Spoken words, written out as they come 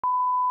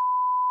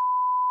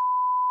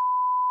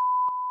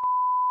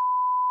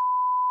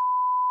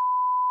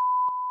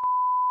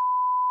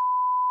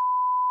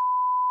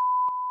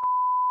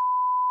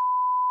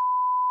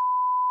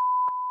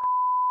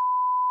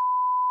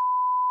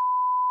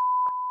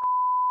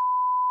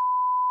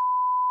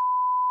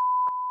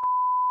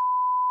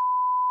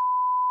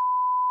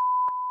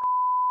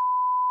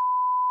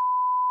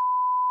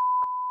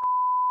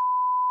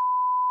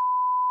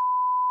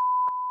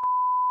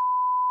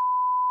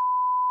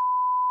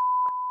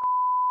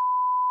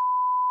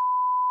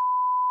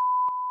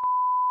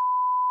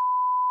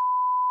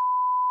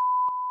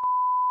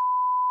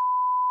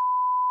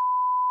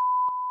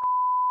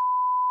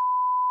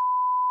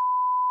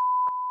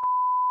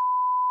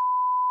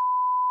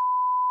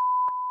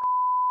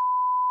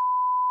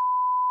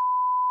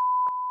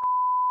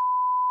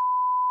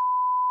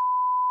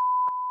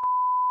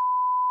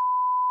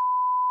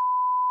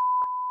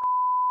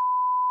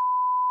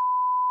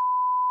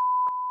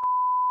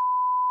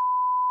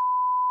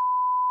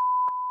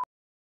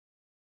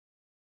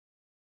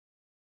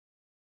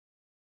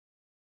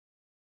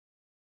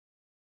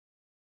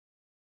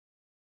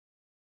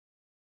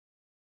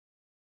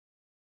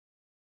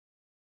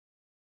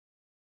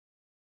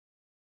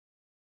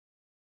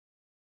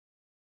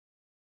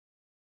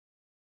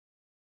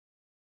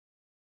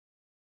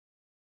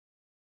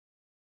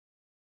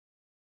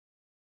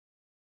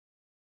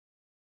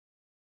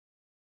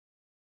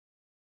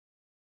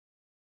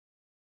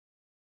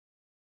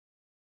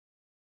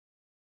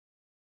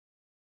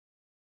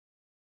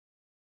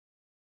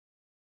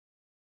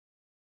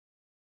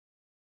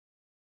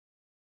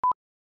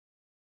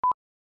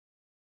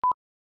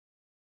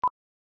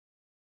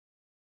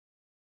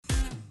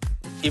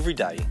Every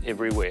day,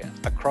 everywhere,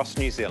 across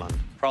New Zealand,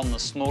 from the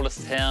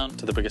smallest town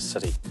to the biggest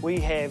city. We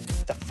have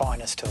the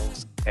finest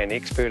tools. And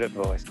expert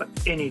advice. For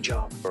any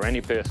job. for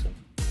any person.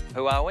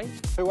 Who are we?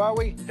 Who are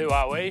we? Who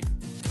are we?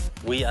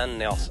 We are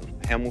Nelson,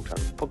 Hamilton,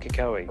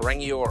 Pukekohe.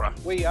 Rangiora.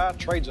 We are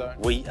Trade Zone.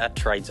 We are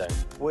Trade Zone.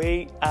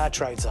 We are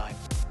Trade Zone.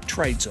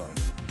 Trade Zone,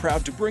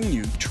 proud to bring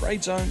you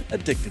Trade Zone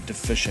Addicted to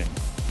Fishing.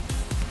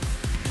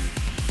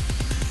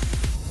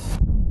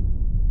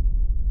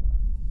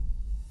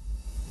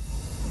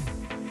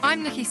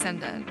 I'm Nicky,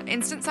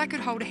 and since I could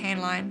hold a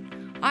handline,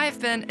 I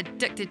have been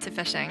addicted to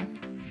fishing.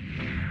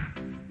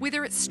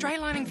 Whether it's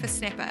straylining for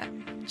snapper,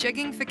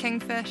 jigging for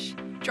kingfish,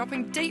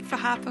 dropping deep for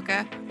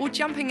harpooker, or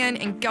jumping in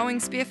and going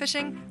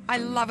spearfishing, I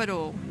love it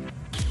all.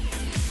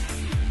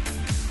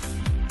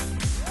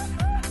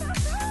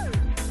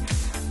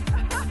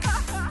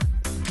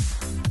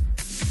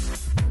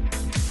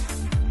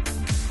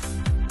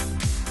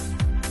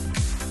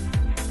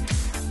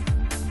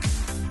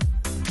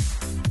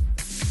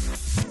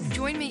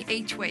 Join me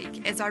each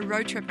week as I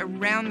road trip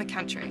around the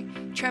country,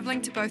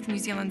 travelling to both New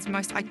Zealand's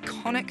most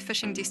iconic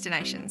fishing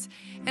destinations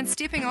and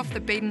stepping off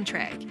the beaten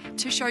track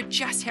to show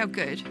just how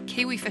good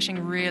Kiwi fishing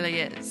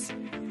really is.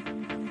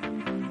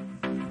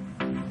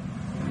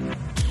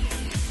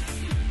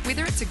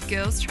 Whether it's a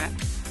girls' trip,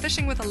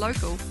 fishing with a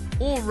local,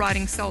 or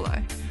riding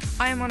solo,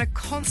 I am on a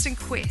constant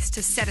quest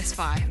to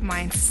satisfy my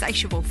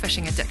insatiable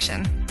fishing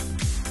addiction.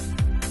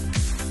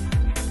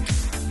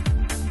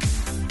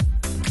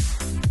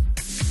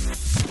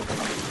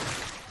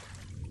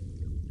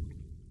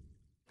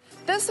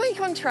 This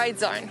week on Trade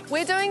Zone,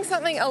 we're doing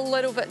something a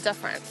little bit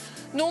different.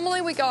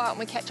 Normally we go out and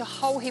we catch a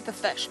whole heap of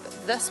fish,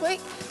 but this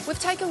week we've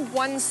taken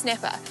one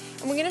snapper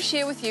and we're going to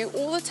share with you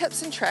all the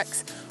tips and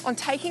tricks on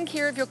taking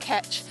care of your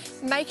catch,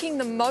 making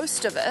the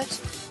most of it,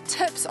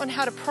 tips on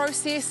how to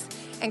process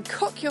and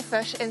cook your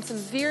fish in some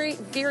very,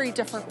 very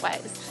different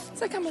ways.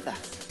 So come with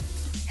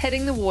us.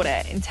 Hitting the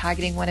water and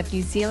targeting one of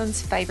New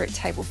Zealand's favourite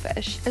table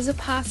fish is a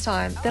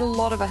pastime that a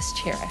lot of us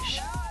cherish.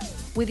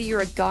 Whether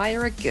you're a guy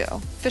or a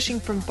girl, fishing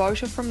from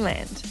boat or from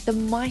land, the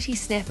mighty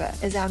snapper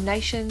is our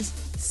nation's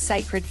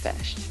sacred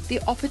fish. The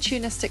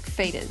opportunistic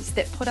feeders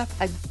that put up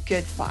a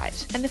good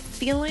fight, and the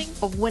feeling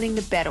of winning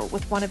the battle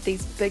with one of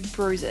these big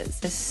bruisers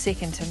is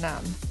second to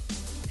none.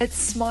 It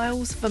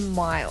smiles for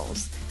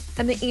miles,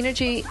 and the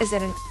energy is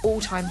at an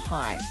all-time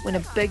high when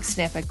a big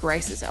snapper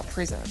graces our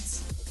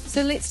presence.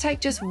 So let's take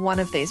just one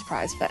of these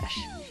prize fish,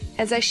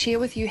 as I share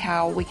with you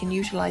how we can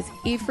utilise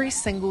every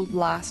single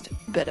last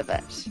bit of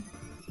it.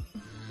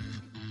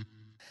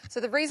 So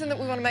the reason that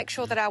we want to make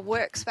sure that our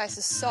workspace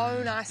is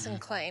so nice and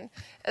clean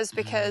is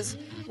because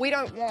we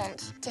don't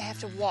want to have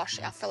to wash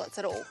our fillets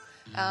at all.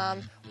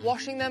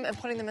 Washing them and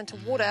putting them into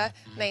water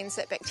means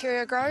that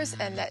bacteria grows,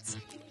 and that's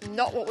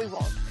not what we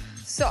want.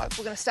 So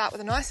we're going to start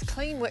with a nice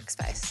clean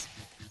workspace.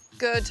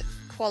 Good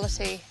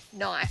quality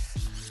knife.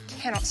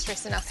 Cannot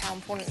stress enough how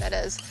important that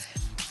is.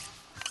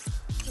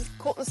 We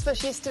caught this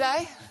fish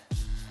yesterday,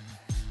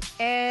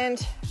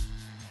 and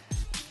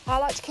I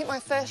like to keep my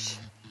fish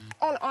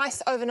on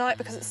ice overnight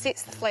because it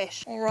sets the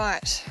flesh. All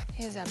right,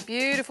 here's our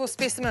beautiful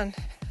specimen.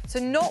 So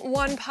not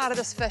one part of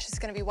this fish is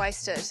going to be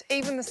wasted,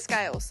 even the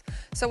scales.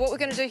 So what we're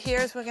going to do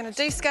here is we're going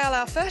to descale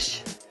our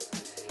fish,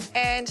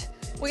 and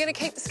we're going to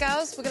keep the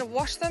scales, we're going to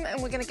wash them,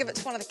 and we're going to give it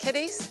to one of the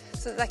kiddies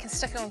so that they can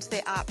stick it onto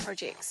their art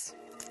projects.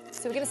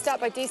 So we're going to start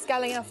by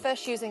descaling our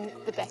fish using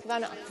the back of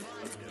our knife.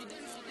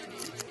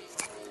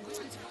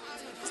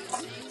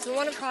 So we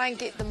want to try and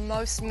get the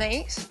most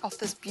meat off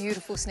this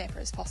beautiful snapper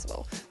as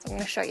possible. So I'm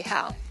going to show you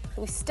how.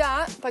 We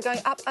start by going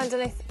up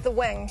underneath the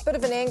wing, bit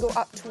of an angle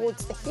up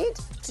towards the head,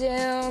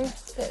 down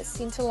that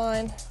centre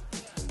line.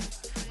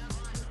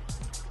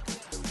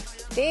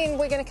 Then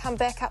we're going to come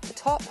back up the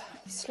top,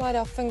 slide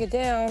our finger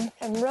down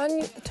and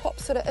run the top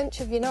sort of inch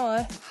of your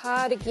knife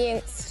hard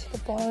against the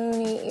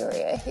bony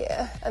area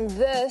here. And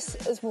this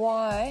is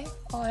why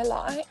I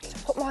like to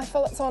put my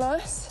fillets on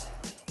ice.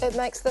 It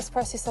makes this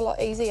process a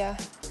lot easier.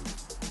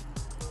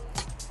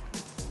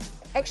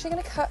 Actually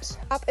going to cut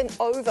up and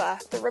over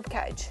the rib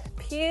cage,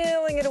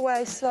 peeling it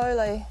away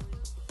slowly.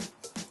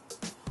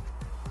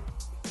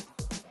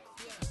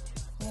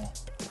 Yeah.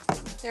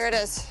 There it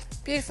is.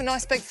 Beautiful,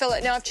 nice big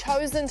fillet. Now I've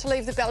chosen to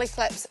leave the belly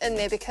flaps in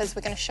there because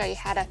we're going to show you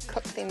how to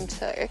cook them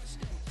too.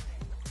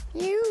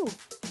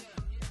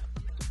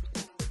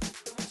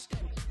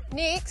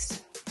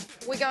 Next,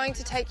 we're going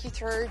to take you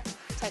through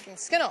taking the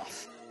skin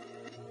off.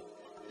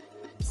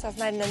 So I've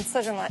made an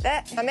incision like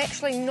that. I'm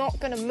actually not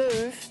going to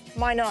move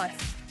my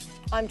knife.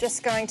 I'm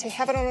just going to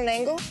have it on an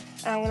angle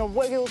and I'm going to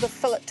wiggle the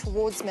fillet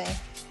towards me.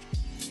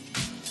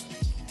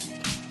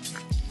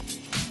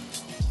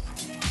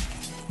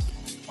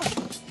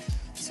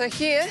 So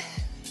here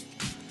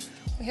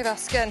we have our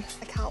skin.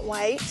 I can't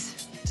wait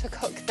to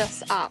cook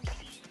this up.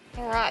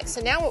 All right,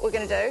 so now what we're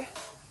going to do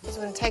is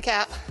we're going to take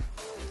out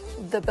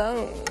the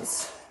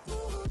bones.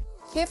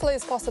 Carefully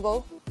as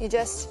possible, you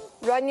just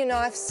run your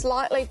knife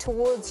slightly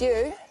towards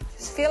you,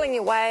 just feeling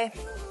your way.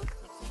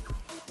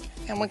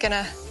 And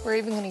we're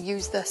even going to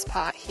use this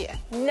part here.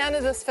 None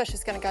of this fish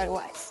is going to go to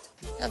waste.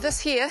 Now this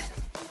here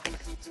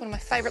one of my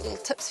favourite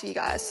little tips for you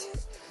guys.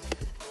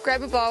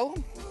 Grab a bowl,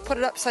 put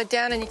it upside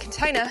down in your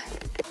container.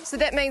 So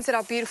that means that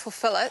our beautiful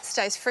fillet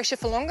stays fresher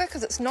for longer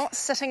because it's not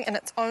sitting in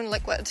its own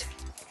liquid.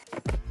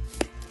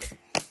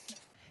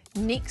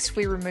 Next,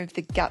 we remove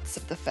the guts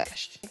of the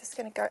fish. I'm just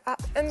going to go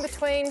up in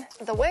between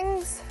the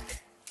wings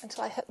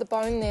until I hit the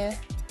bone there.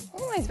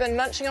 Oh, he's been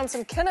munching on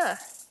some kinner.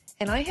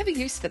 And I have a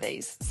use for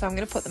these, so I'm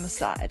going to put them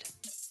aside.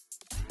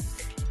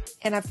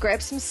 And I've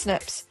grabbed some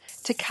snips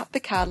to cut the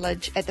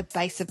cartilage at the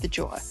base of the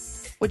jaw,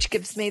 which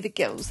gives me the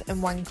gills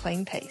in one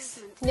clean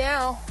piece.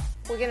 Now,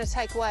 we're going to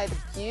take away the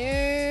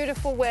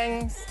beautiful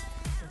wings,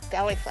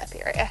 belly flap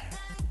area.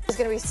 It's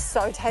going to be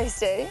so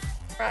tasty.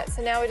 Right,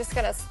 so now we're just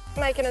going to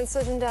make an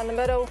incision down the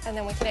middle, and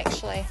then we can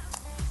actually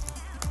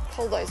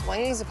pull those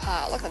wings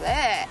apart. Look at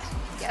that.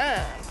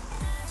 Yum.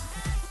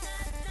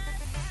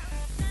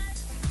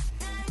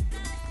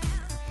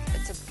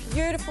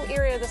 Beautiful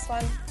area, this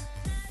one.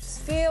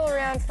 Just feel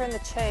around from the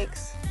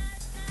cheeks.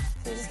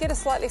 So you just get a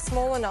slightly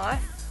smaller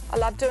knife. I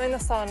love doing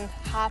this on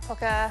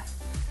hāpaka,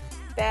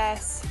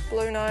 bass,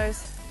 blue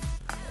nose.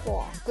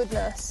 Oh,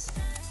 goodness.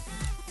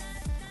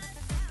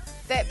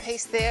 That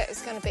piece there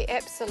is going to be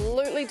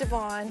absolutely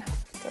divine.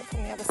 Do it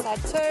from the other side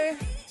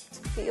too.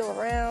 Just feel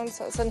around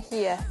so it's in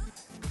here.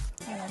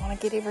 And I want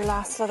to get every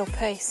last little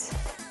piece.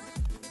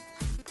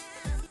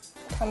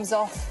 Comes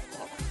off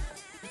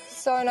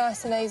so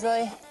nice and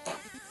easily.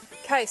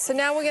 Okay, so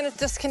now we're going to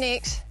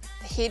disconnect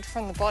the head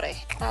from the body.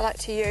 I like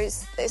to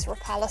use these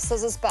Rapala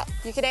scissors, but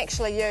you can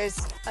actually use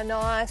a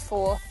knife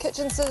or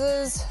kitchen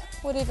scissors,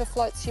 whatever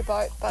floats your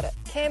boat, but it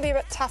can be a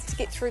bit tough to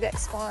get through that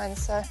spine,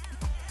 so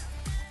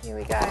here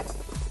we go.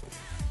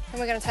 And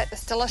we're going to take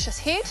this delicious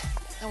head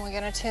and we're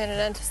going to turn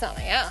it into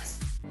something else.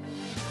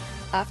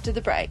 After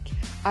the break,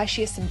 I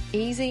share some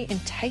easy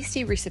and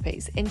tasty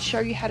recipes and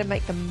show you how to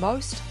make the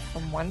most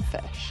from one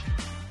fish.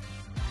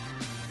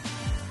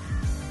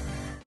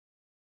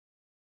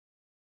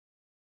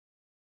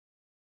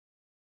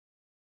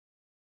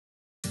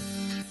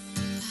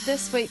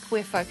 This week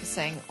we're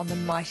focusing on the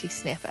mighty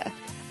snapper,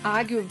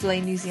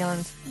 arguably New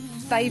Zealand's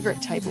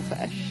favourite table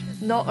fish.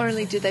 Not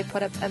only do they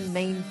put up a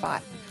mean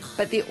fight,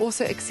 but they're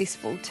also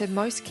accessible to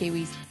most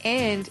Kiwis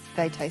and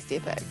they taste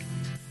epic.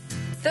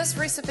 This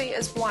recipe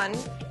is one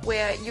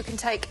where you can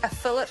take a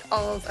fillet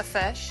of a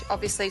fish,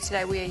 obviously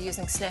today we are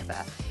using snapper,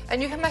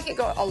 and you can make it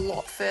go a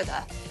lot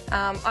further.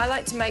 I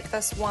like to make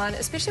this one,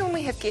 especially when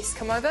we have guests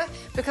come over,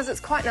 because it's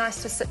quite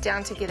nice to sit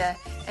down together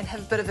and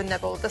have a bit of a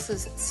nibble. This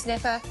is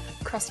snapper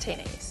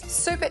crostinis.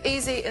 Super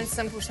easy and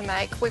simple to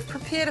make. We've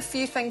prepared a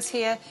few things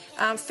here.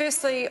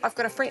 Firstly, I've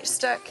got a French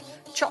stick,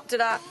 chopped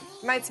it up,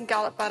 made some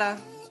garlic butter,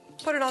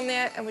 put it on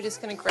there, and we're just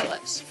going to grill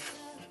it.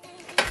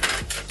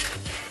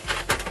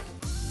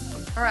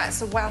 Alright,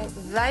 so while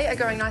they are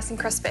going nice and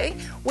crispy,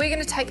 we're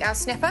going to take our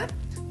snapper,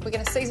 we're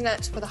going to season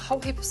it with a whole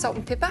heap of salt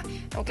and pepper,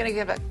 and we're going to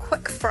give it a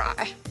quick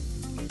fry.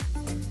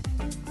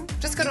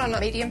 Just got it on a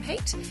medium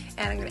heat,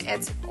 and I'm going to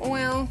add some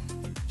oil,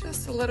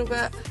 just a little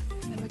bit,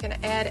 and we're going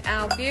to add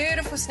our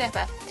beautiful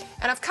snapper.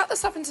 And I've cut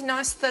this up into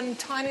nice, thin,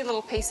 tiny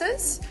little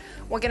pieces.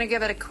 We're going to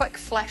give it a quick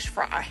flash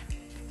fry.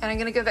 And I'm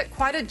going to give it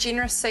quite a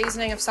generous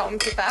seasoning of salt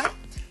and pepper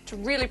to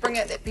really bring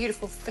out that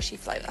beautiful fishy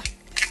flavour.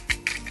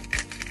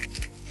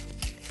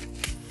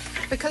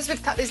 Because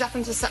we've cut these up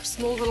into such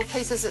small little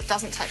pieces, it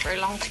doesn't take very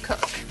long to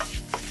cook.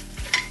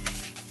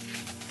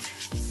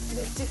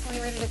 They're definitely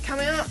ready to come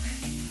out.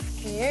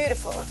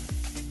 Beautiful.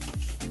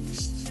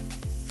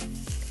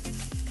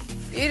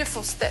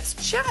 Beautiful, that's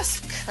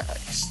just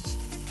cooked.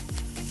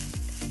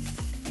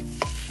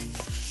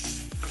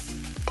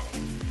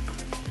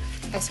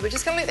 Okay, so we're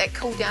just going to let that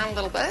cool down a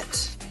little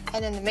bit.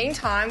 And in the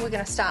meantime, we're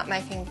going to start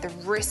making the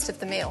rest of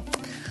the meal.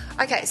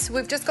 Okay, so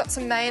we've just got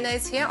some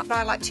mayonnaise here.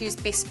 I like to use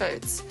Best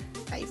Foods.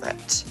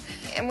 Favourite.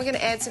 And we're going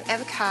to add some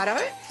avocado.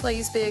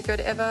 Please be a good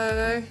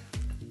avo.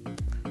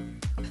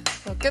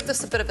 We'll give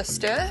this a bit of a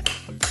stir.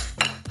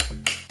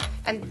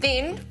 And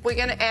then we're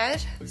going to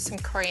add some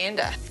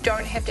coriander.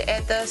 Don't have to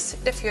add this.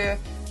 If you're a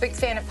big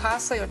fan of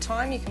parsley or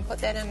thyme, you can put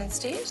that in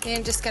instead.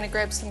 And just going to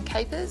grab some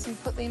capers and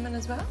put them in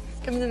as well.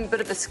 Give them a bit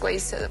of a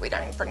squeeze so that we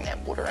don't bring that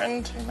water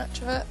in too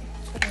much of it.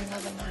 Put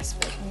another nice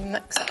bit of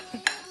mix up.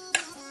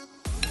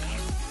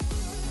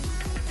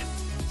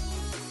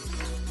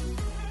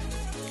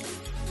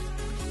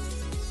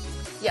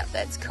 Yep,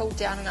 that's cooled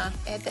down enough.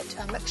 Add that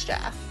to our mixture.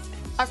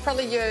 I've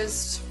probably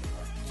used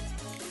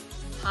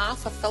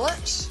half a fillet,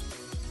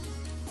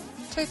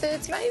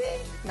 2/3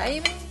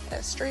 maybe,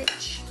 a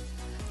stretch.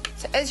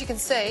 So as you can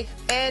see,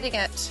 adding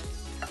it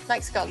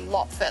makes it go a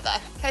lot further.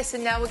 Okay, so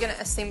now we're going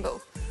to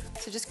assemble.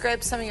 So just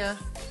grab some of your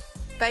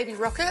baby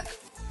rocket.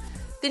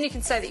 Then you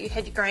can say that you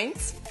had your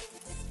greens.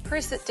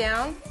 Press it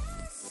down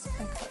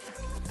and put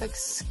a big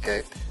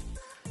scoop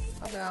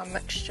of our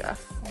mixture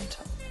on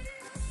top.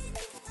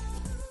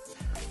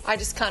 I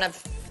just kind of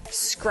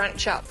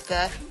scrunch up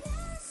the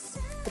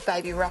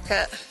baby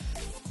rocket,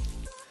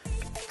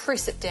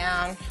 press it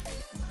down,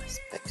 nice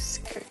big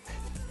scoop,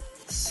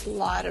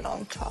 slide it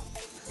on top.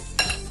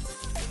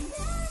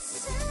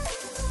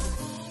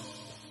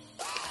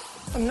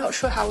 I'm not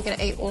sure how we're going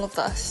to eat all of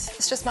this.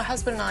 It's just my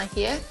husband and I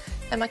here,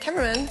 and my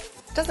cameraman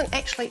doesn't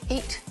actually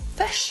eat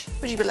fish,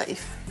 would you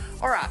believe?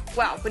 All right,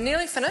 well, we're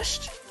nearly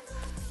finished.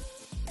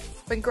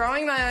 Been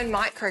growing my own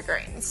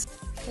microgreens.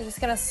 We're just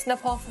going to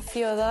snip off a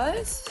few of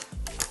those.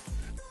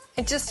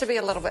 And just to be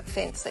a little bit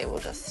fancy, we'll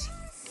just...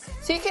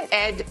 So you can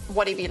add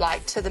whatever you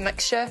like to the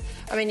mixture.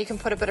 I mean, you can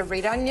put a bit of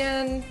red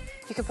onion,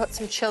 you can put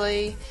some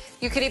chilli,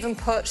 you could even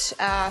put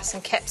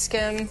some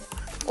capsicum,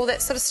 all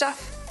that sort of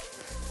stuff.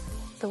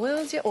 The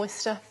world's your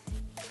oyster.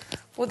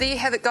 Well, there you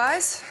have it,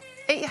 guys.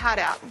 Eat your heart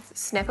out.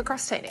 Snap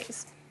across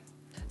teenies.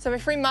 So my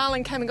friend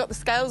Marlon came and got the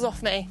scales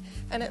off me,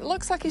 and it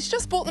looks like he's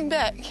just brought them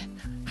back.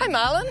 Hey,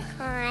 Marlon.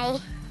 Hi.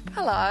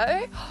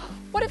 Hello.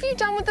 What have you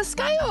done with the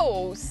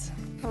scales?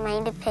 I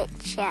made a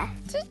picture.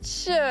 Did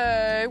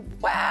you?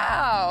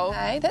 Wow.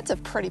 Hey, that's a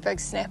pretty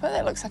big snapper.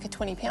 That looks like a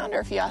 20-pounder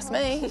if you ask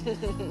me.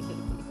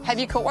 Have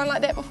you caught one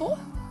like that before?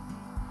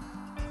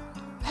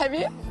 Have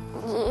you?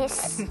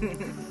 Yes.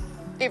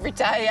 Every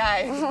day,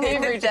 eh?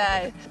 Every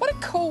day. What a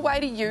cool way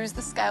to use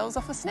the scales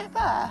off a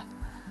snapper.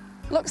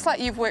 Looks like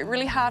you've worked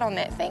really hard on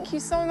that. Thank you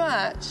so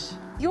much.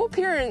 Your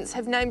parents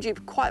have named you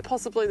quite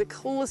possibly the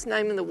coolest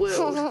name in the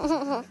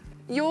world.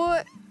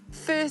 Your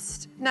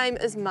first name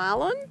is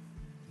Marlon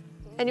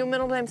and your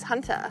middle name's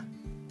Hunter.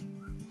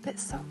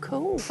 That's so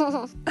cool.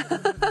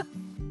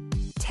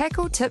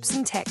 Tackle tips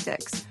and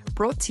tactics,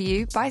 brought to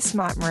you by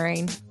Smart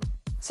Marine.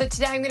 So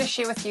today I'm going to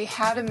share with you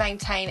how to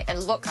maintain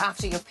and look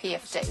after your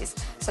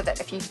PFDs so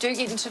that if you do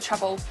get into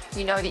trouble,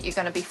 you know that you're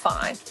going to be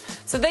fine.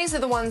 So these are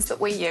the ones that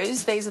we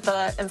use. These are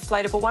the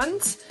inflatable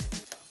ones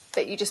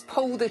that you just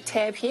pull the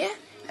tab here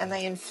and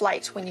they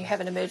inflate when you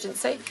have an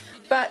emergency.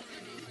 But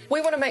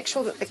we want to make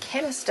sure that the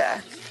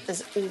canister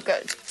is all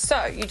good.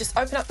 So you just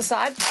open up the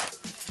side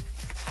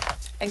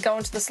and go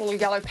into this little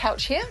yellow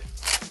pouch here.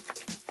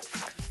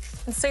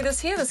 And see this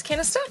here, this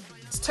canister?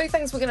 There's two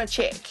things we're going to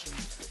check.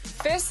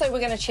 Firstly, we're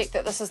going to check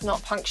that this is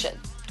not punctured,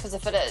 because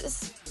if it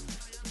is,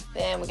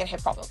 then we're going to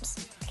have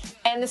problems.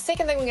 And the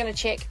second thing we're going to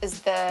check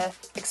is the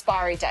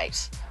expiry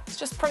date. It's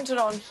just printed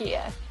on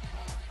here.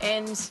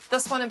 And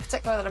this one in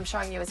particular that I'm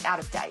showing you is out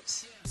of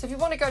date. So if you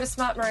want to go to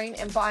Smart Marine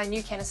and buy a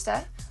new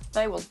canister,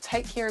 they will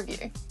take care of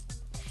you.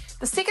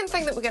 The second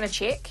thing that we're going to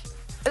check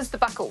is the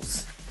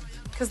buckles,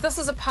 because this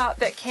is a part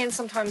that can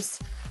sometimes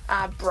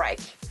break.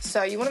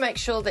 So you want to make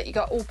sure that you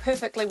got all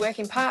perfectly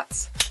working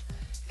parts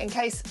in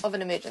case of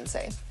an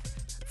emergency.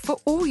 For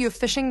all your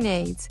fishing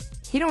needs,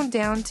 head on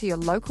down to your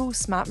local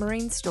Smart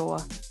Marine store.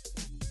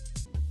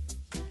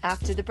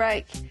 After the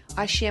break,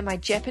 I share my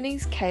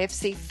Japanese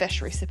KFC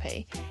fish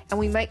recipe and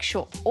we make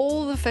sure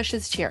all the fish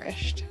is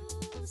cherished.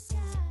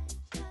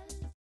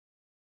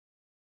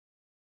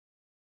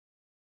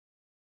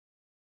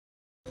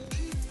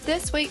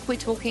 This week we're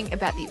talking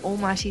about the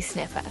almighty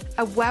snapper,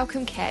 a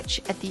welcome catch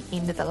at the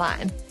end of the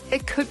line.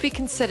 It could be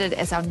considered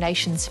as our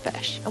nation's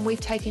fish, and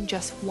we've taken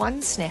just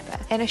one snapper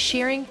and are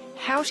sharing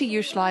how to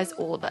utilise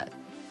all of it.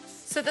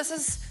 So this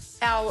is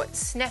our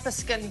snapper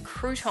skin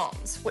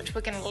croutons, which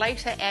we're going to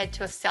later add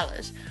to a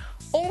salad.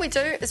 All we do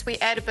is we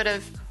add a bit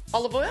of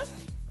olive oil.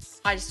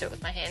 I just do it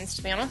with my hands,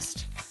 to be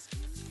honest.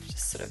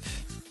 Just sort of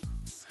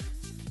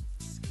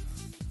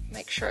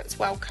make sure it's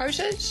well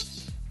coated.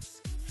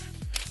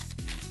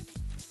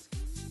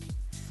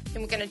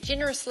 Then we're going to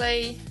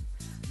generously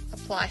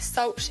apply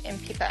salt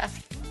and pepper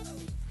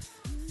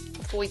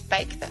before we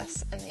bake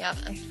this in the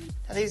oven.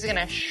 Now these are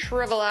going to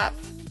shrivel up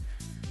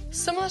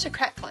similar to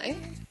crackling,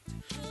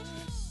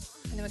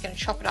 and then we're going to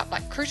chop it up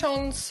like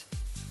croutons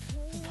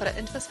and put it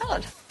into the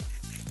salad.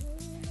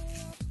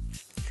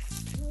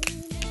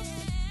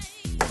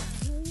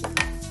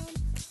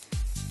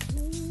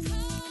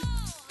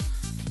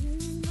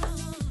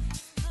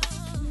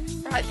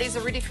 Right, these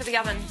are ready for the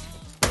oven.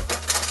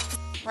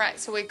 Right,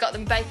 so we've got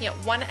them baking at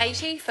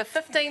 180 for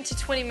 15 to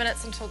 20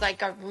 minutes until they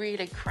go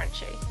really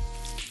crunchy.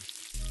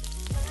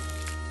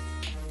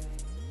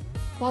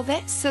 While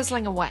that's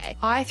sizzling away,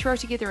 I throw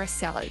together a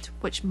salad,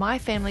 which my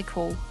family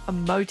call a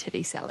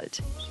mo-titty salad.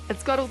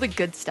 It's got all the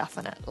good stuff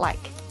in it, like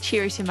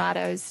cherry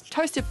tomatoes,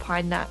 toasted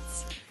pine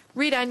nuts,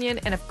 red onion,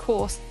 and of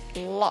course,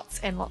 lots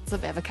and lots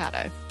of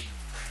avocado.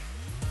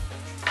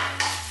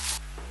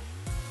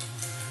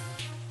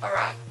 All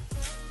right.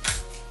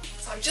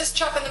 I'm just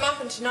chopping them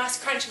up into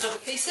nice crunchy little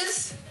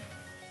pieces,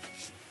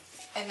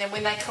 and then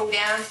when they cool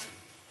down,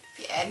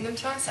 you're adding them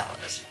to our salad.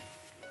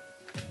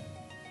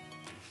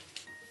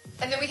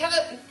 And then we have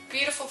a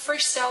beautiful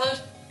fresh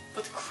salad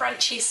with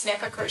crunchy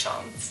snapper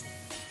croutons.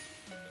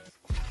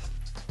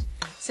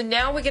 So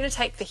now we're going to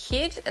take the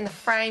head and the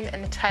frame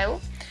and the tail,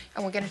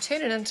 and we're going to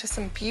turn it into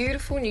some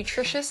beautiful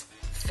nutritious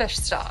fish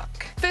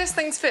stock. First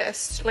things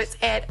first, let's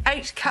add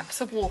 8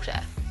 cups of water.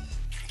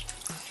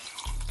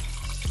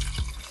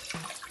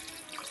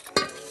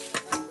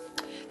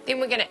 Then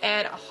we're going to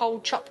add a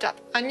whole chopped up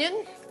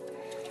onion,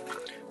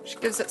 which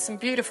gives it some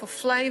beautiful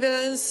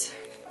flavours.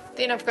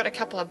 Then I've got a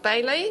couple of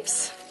bay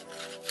leaves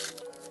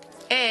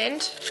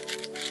and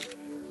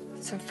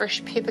some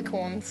fresh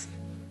peppercorns.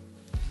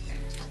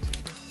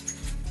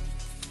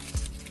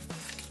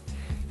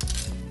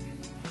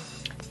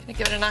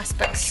 Give it a nice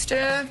big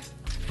stir.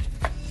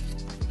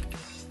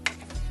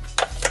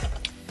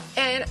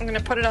 And I'm going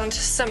to put it on to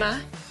simmer.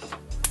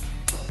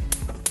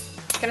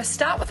 I'm going to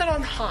start with it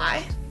on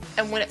high,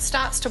 and when it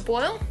starts to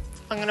boil,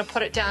 I'm going to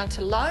put it down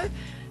to low,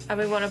 and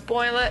we want to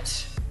boil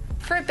it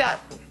for about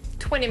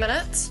 20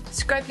 minutes,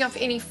 scraping off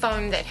any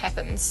foam that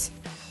happens.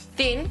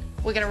 Then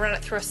we're going to run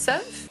it through a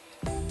sieve.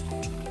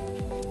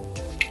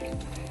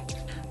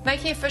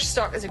 Making a fish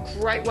stock is a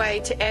great way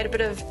to add a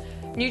bit of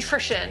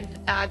nutrition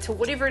to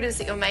whatever it is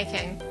that you're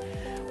making.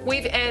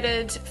 We've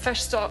added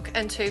fish stock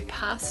into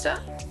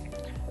pasta,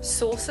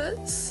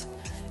 sauces,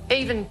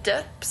 even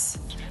dips,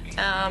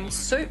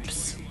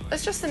 soups.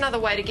 It's just another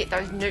way to get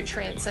those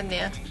nutrients in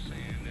there.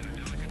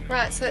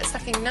 Right, so that's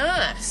looking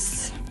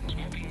nice.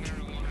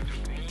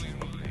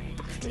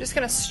 I'm just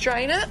going to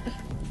strain it.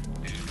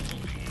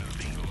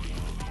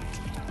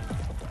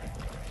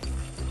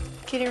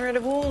 Getting rid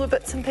of all the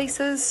bits and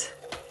pieces.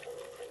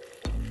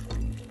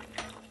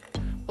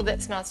 Well,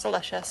 that smells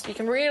delicious. You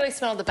can really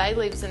smell the bay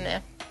leaves in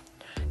there.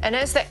 And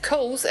as that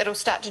cools, it'll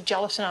start to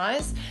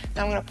gelatinise.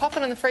 Now I'm going to pop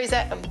it in the freezer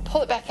and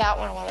pull it back out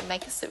when I want to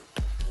make a soup.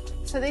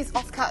 So these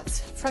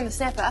offcuts from the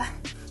snapper,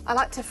 I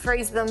like to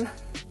freeze them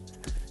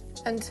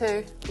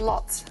into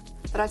lots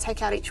that I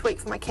take out each week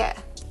for my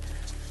cat.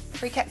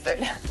 Free cat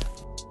food.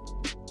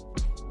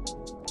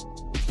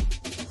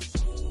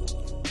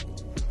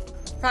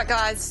 Right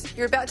guys,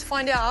 you're about to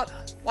find out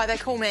why they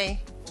call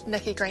me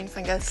Nicky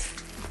Greenfingers.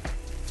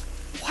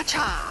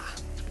 Watcha!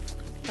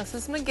 This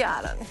is my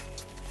garden.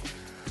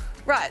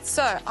 Right,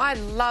 so I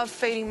love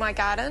feeding my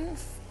garden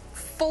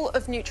full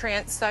of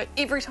nutrients, so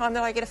every time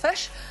that I get a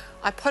fish,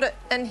 I put it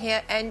in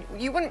here, and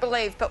you wouldn't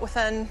believe, but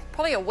within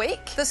probably a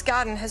week, this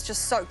garden has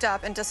just soaked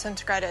up and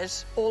disintegrated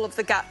all of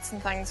the guts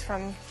and things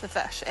from the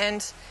fish.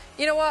 And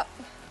you know what?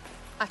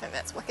 I think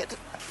that's wicked.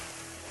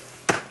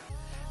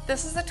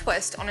 This is a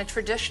twist on a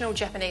traditional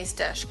Japanese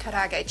dish,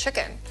 karaage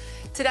chicken.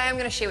 Today I'm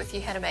going to share with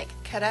you how to make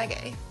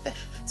karaage fish.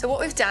 So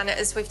what we've done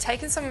is we've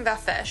taken some of our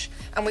fish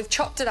and we've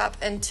chopped it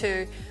up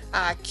into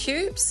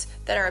cubes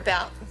that are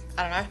about,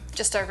 I don't know,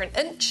 just over 1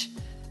 inch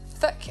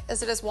thick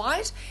as it is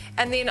wide,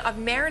 and then I've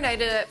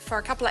marinated it for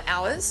a couple of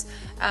hours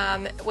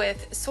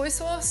with soy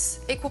sauce,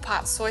 equal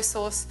parts soy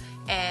sauce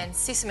and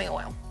sesame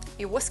oil.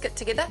 You whisk it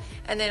together,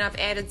 and then I've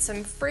added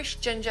some fresh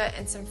ginger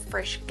and some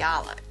fresh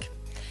garlic.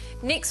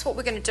 Next, what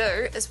we're going to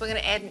do is we're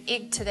going to add an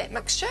egg to that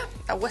mixture,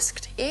 a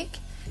whisked egg,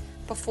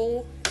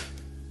 before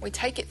we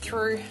take it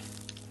through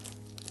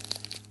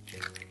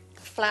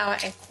the flour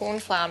and corn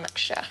flour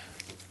mixture.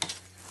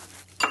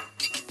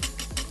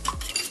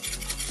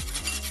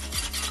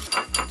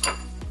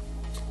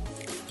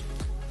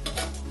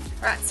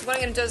 Right, so what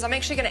I'm going to do is I'm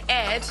actually going to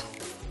add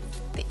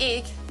the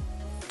egg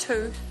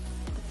to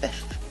the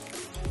fish.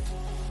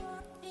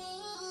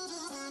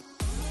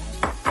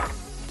 I'm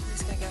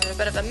just going to give it a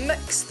bit of a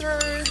mix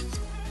through,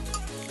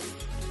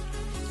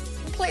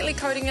 completely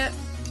coating it.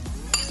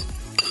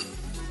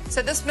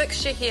 So this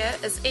mixture here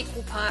is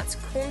equal parts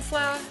corn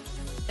flour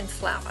and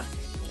flour.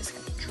 I'm just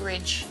going to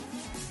dredge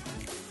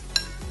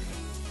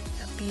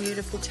a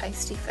beautiful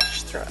tasty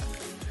fish through it.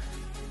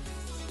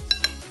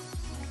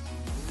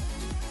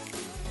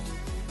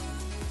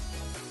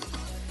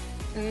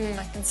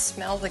 I can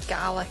smell the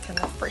garlic and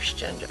the fresh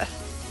ginger.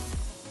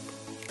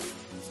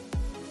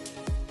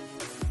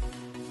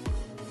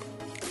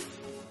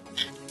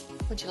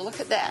 Would you look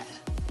at that?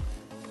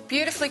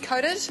 Beautifully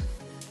coated.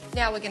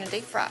 Now we're going to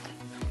deep fry it.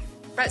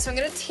 Right, so I'm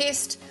going to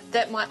test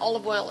that my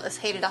olive oil is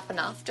heated up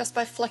enough just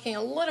by flicking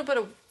a little bit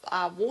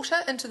of water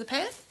into the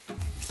pan.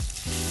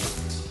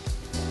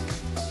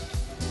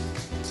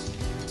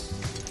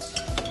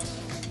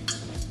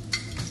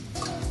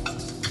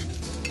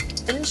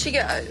 In she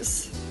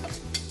goes.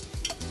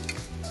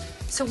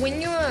 So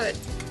when you're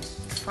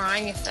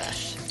frying your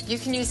fish, you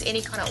can use any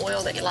kind of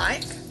oil that you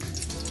like.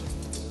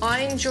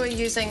 I enjoy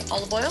using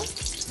olive oil,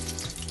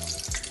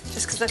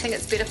 just because I think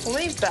it's better for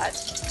me, but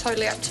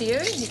totally up to you.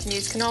 You can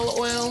use canola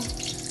oil,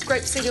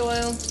 grapeseed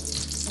oil,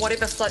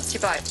 whatever floats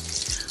your boat.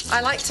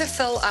 I like to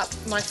fill up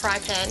my fry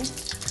pan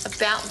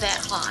about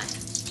that high.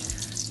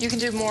 You can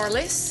do more or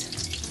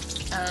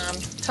less,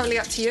 totally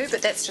up to you,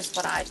 but that's just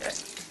what I do.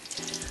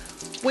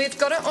 We've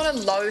got it on a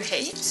low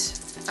heat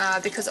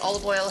because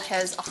olive oil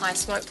has a high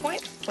smoke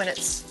point when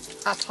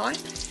it's up high,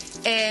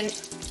 and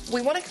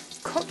we want to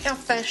cook our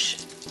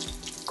fish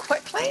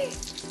quickly,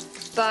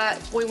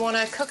 but we want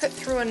to cook it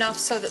through enough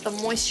so that the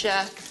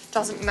moisture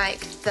doesn't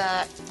make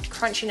the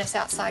crunchiness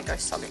outside go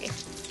soggy.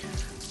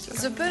 So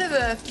it's a bit of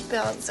a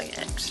balancing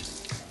act.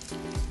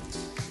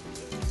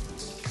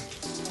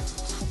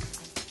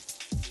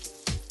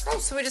 Oh,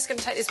 so we're just going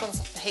to take these ones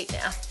off the heat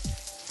now,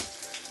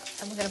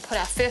 and we're going to put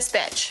our first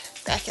batch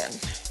back in.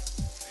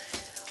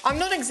 I'm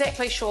not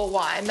exactly sure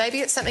why. Maybe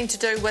it's something to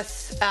do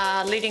with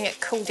letting it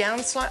cool down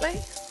slightly,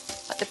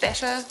 like the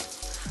batter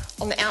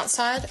on the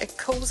outside. It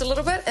cools a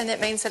little bit, and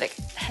that means that it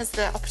has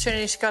the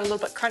opportunity to go a little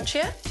bit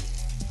crunchier.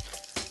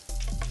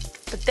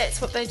 But that's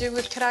what they do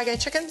with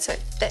karaage chicken, so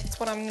that's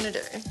what I'm going to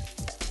do.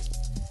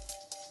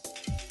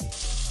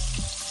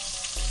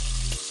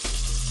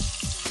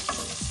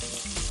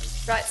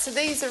 Right, so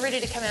these are ready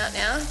to come out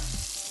now.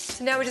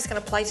 So now we're just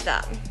going to plate it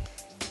up.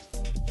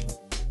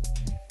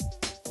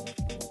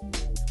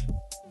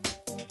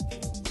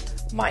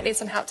 Might need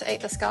some help to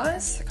eat this,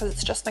 guys, because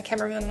it's just my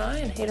cameraman and I,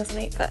 and he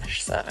doesn't eat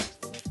fish, so.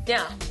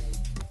 Now,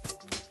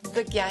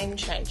 the game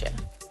changer.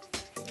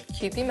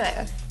 Kewpie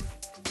mayo.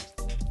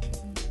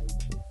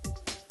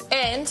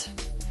 And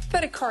a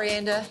bit of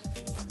coriander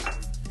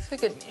for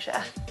good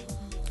measure.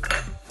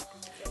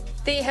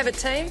 There you have it,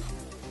 team.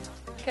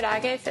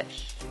 Karaage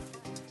fish.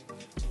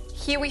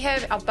 Here we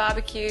have our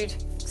barbecued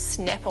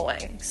snapper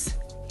wings.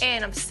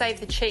 And I've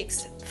saved the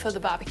cheeks for the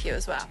barbecue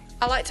as well.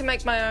 I like to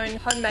make my own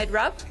homemade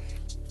rub.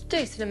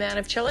 Decent amount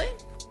of chili.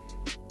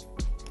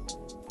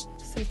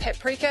 Some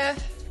paprika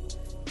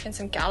and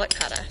some garlic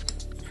powder.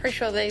 Pretty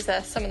sure these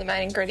are some of the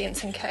main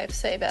ingredients in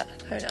KFC, but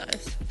who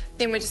knows.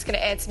 Then we're just going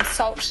to add some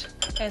salt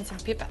and some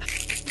pepper.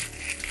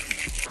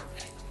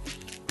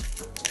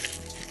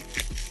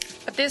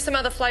 If there's some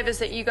other flavours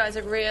that you guys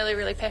are really,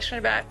 really passionate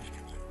about,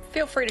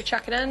 feel free to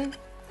chuck it in.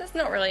 There's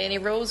not really any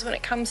rules when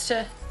it comes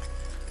to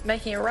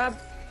making a rub.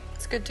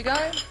 It's good to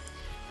go.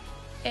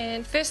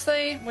 And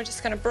firstly, we're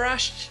just going to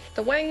brush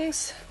the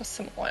wings with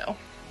some oil.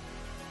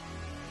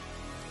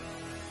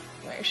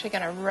 We're actually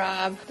going to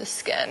rub the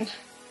skin,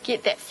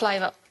 get that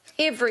flavour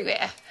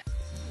everywhere.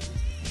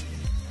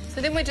 So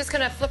then we're just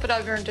going to flip it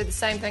over and do the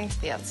same thing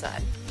to the other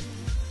side.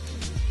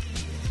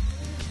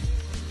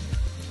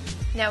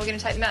 Now we're going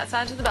to take them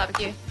outside to the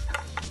barbecue.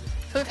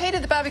 So we've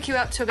heated the barbecue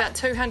up to about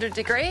 200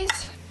 degrees,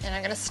 and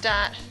I'm going to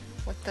start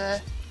with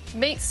the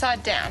meat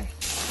side down.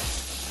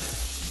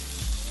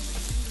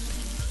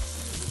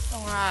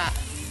 All right.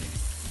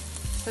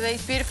 So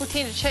these beautiful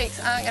tender cheeks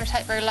aren't going to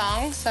take very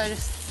long, so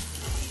just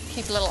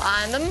keep a little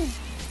eye on them.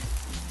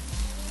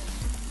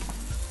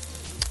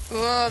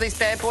 Oh, these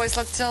bad boys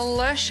look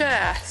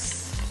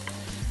delicious.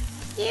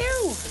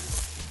 Ew.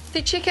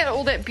 See, check out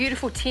all that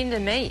beautiful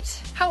tender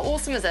meat. How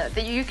awesome is it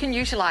that you can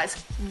utilise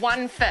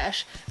one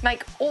fish,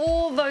 make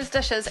all those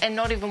dishes and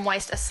not even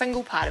waste a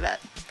single part of it?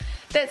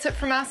 That's it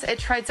from us at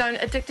Trade Zone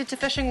Addicted to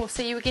Fishing. We'll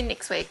see you again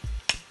next week.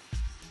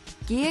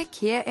 Gear,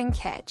 Care and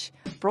Catch,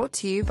 brought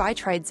to you by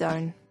Trade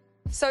Zone.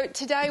 So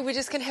today we're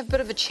just going to have a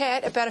bit of a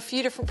chat about a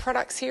few different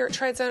products here at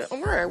Trade Zone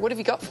Oamaru. What have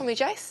you got for me,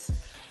 Jace?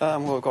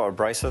 Well, we've got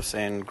abrasives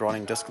and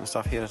grinding disc and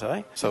stuff here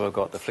today. So we've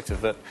got the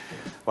FlexiVit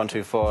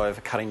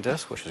 125 cutting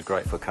disc, which is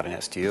great for cutting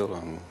out steel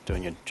and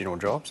doing your general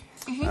jobs.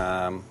 We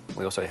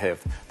also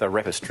have the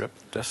Rapid Strip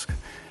disc,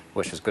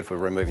 which is good for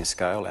removing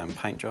scale and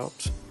paint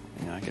jobs.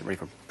 You know, get ready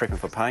for prepping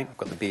for paint. We've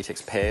got the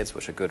BTEX pads,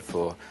 which are good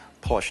for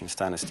polishing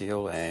stainless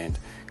steel and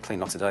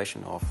clean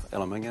oxidation of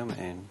aluminium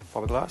and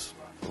fiberglass.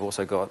 We've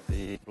also got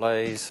the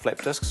Blaze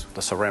flap discs.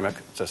 The ceramic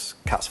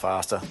just cuts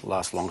faster,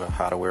 lasts longer,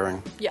 harder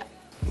wearing. Yeah.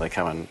 They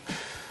come in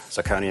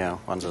zirconia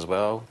ones as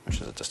well, which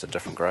is just a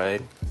different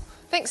grade.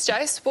 Thanks,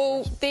 Jace.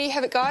 Well, there you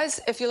have it, guys.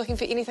 If you're looking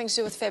for anything to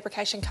do with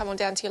fabrication, come on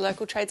down to your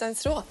local Trade Zone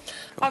store.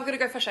 I've got to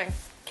go fishing.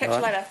 Catch you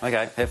later.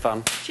 Okay, have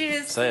fun.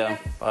 Cheers. See ya.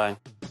 Bye.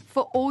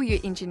 For all your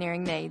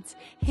engineering needs,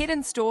 head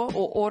in store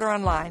or order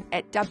online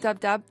at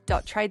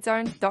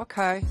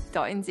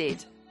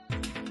www.tradezone.co.nz.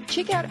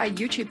 Check out our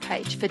YouTube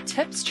page for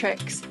tips,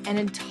 tricks, and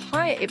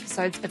entire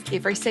episodes of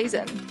every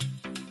season.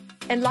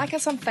 And like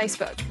us on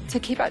Facebook to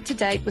keep up to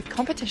date with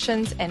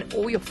competitions and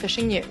all your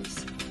fishing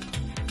news.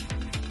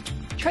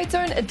 Trade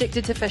Zone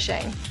Addicted to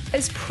Fishing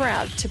is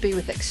proud to be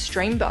with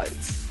Extreme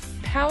Boats,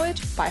 powered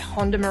by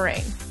Honda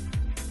Marine.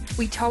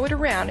 We tow it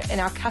around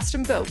in our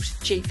custom-built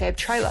GFAB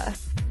trailer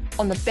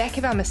on the back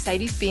of our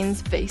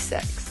Mercedes-Benz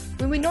V6.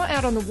 When we're not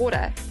out on the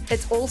water,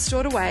 it's all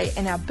stored away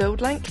in our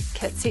BuildLink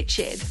kit set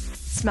shed.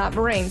 Smart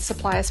Marine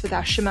supply us with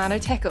our Shimano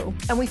tackle,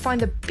 and we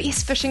find the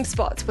best fishing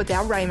spots with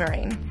our Ray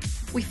Marine.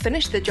 We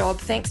finish the job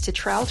thanks to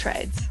Trail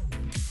Trades,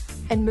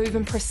 and move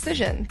in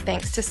precision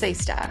thanks to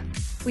Seastar.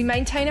 We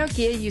maintain our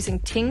gear using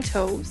Ting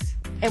tools,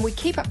 and we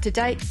keep up to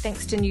date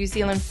thanks to New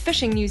Zealand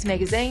Fishing News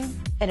magazine,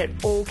 and it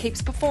all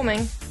keeps performing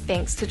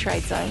thanks to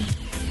Trade Zone.